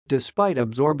Despite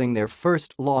absorbing their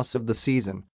first loss of the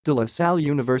season, the Salle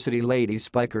University Lady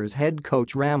Spikers head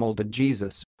coach Ramil De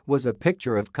Jesus was a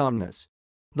picture of calmness.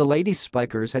 The Lady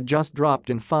Spikers had just dropped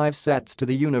in 5 sets to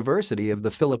the University of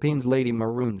the Philippines Lady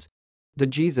Maroons. De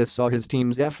Jesus saw his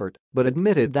team's effort but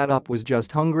admitted that up was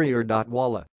just hungrier.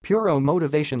 Wala, puro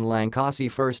motivation lang kasi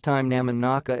first time namin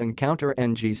naka-encounter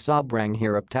ng sobrang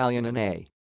hirap talunin a.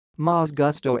 Mas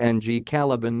gusto ng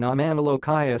kalaban na manalo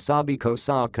kaya sabi ko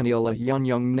sa kanila yun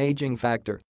yung naging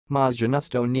factor. Mas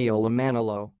ginusto nila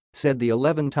manalo, said the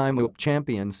 11-time UAAP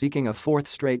champion seeking a 4th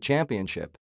straight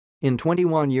championship. In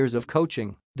 21 years of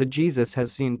coaching, De Jesus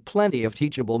has seen plenty of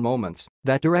teachable moments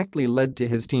that directly led to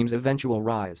his team's eventual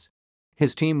rise.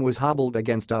 His team was hobbled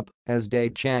against UAAP as Des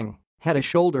Cheng had a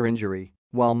shoulder injury,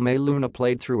 while Luna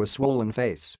played through a swollen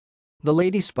face. The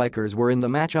Lady Spikers were in the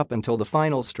match up until the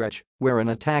final stretch, where an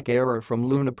attack error from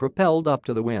Luna propelled UAAP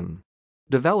to the win.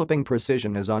 Developing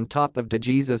precision is on top of De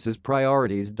Jesus's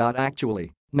priorities.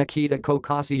 Actually, nakita ko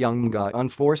kasi yung mga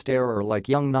unforced error like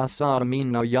yung nasa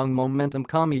amin na yung momentum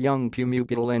kami yung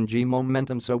pumupil ng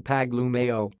momentum so pag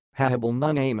lumayo, hobbled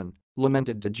na namin,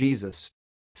 lamented De Jesus.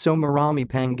 So marami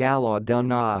pangalaw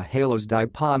na halos di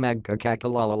pa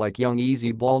magkakakilala like yung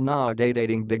easy ball na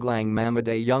dadating biglang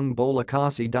mamade yung bola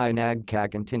kasi di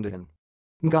nagkakintindihan.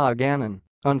 Ganon,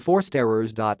 unforced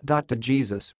errors. De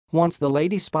Jesus wants the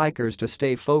Lady Spikers to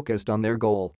stay focused on their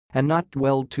goal and not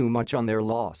dwell too much on their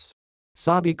loss.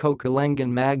 Sabi ko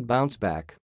kailangan mag-bounce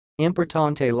back.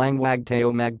 Importante lang wag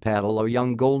tayo magpadalo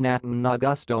yung goal natin na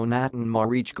gusto natin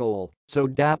ma-reach goal, so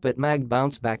dapat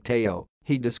mag-bounce back tayo,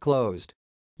 he disclosed.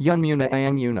 Yun muna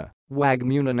ang una, wag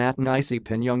muna natin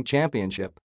isipin yung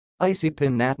championship.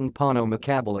 Isipin natin paano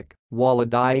makabalik, wala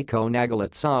di ko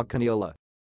nagalit sa kanila.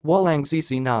 Walang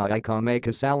sisi na iko may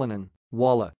kasalanan,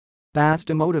 wala.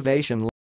 Basta motivation.